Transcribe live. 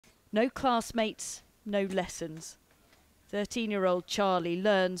No classmates, no lessons. 13-year-old Charlie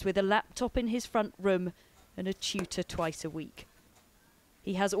learns with a laptop in his front room and a tutor twice a week.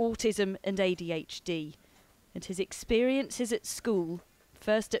 He has autism and ADHD, and his experiences at school,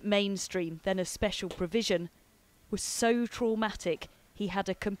 first at mainstream, then as special provision, was so traumatic he had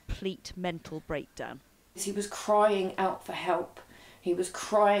a complete mental breakdown. He was crying out for help. He was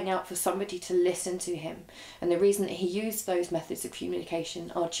crying out for somebody to listen to him. And the reason that he used those methods of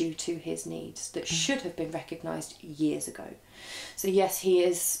communication are due to his needs that should have been recognised years ago. So yes, he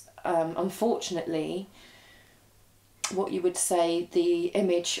is, unfortunately, what you would say the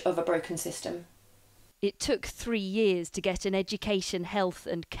image of a broken system. It took 3 years to get an education, health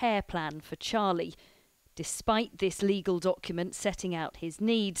and care plan for Charlie. Despite this legal document setting out his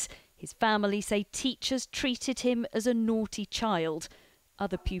needs, his family say teachers treated him as a naughty child.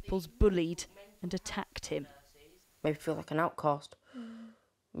 Other pupils bullied and attacked him. Made me feel like an outcast.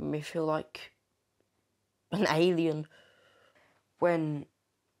 Made me feel like an alien. When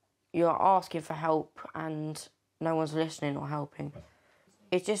you're asking for help and no one's listening or helping,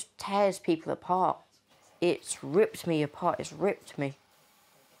 it just tears people apart. It's ripped me apart, it's ripped me.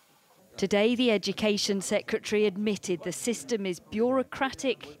 Today, the Education Secretary admitted the system is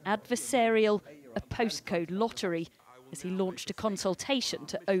bureaucratic, adversarial, a postcode lottery, as he launched a consultation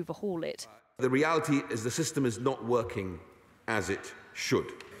to overhaul it. The reality is the system is not working as it should.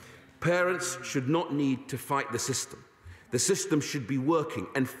 Parents should not need to fight the system. The system should be working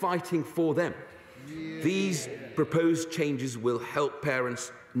and fighting for them. These proposed changes will help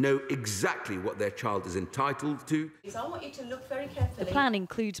parents know exactly what their child is entitled to. I want you to look very carefully. The plan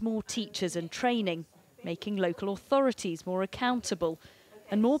includes more teachers and training, making local authorities more accountable,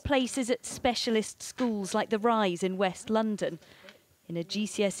 and more places at specialist schools like the Rise in West London. In a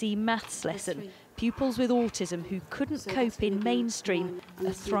GCSE maths lesson, pupils with autism who couldn't cope in mainstream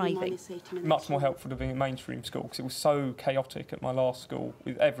are thriving. Much more helpful than being in mainstream school because it was so chaotic at my last school.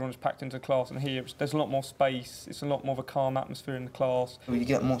 Everyone was packed into class, and here there's a lot more space, it's a lot more of a calm atmosphere in the class. You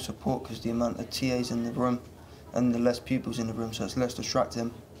get more support because the amount of TAs in the room and the less pupils in the room, so it's less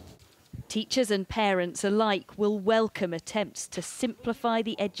distracting. Teachers and parents alike will welcome attempts to simplify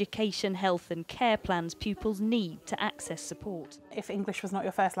the education, health and care plans pupils need to access support. If English was not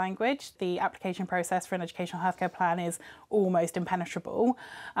your first language, the application process for an educational healthcare plan is almost impenetrable.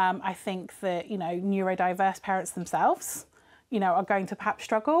 I think that, neurodiverse parents themselves, are going to perhaps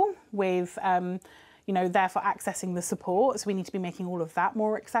struggle with, therefore accessing the support. So we need to be making all of that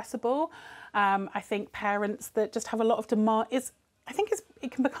more accessible. I think parents that just have a lot of demand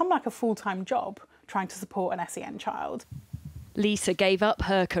it can become like a full-time job trying to support an SEN child. Lisa gave up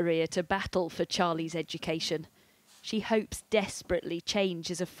her career to battle for Charlie's education. She hopes desperately change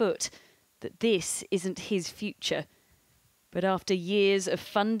is afoot, that this isn't his future. But after years of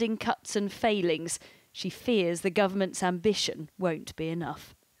funding cuts and failings, she fears the government's ambition won't be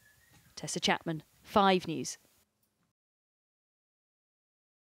enough. Tessa Chapman, 5 News.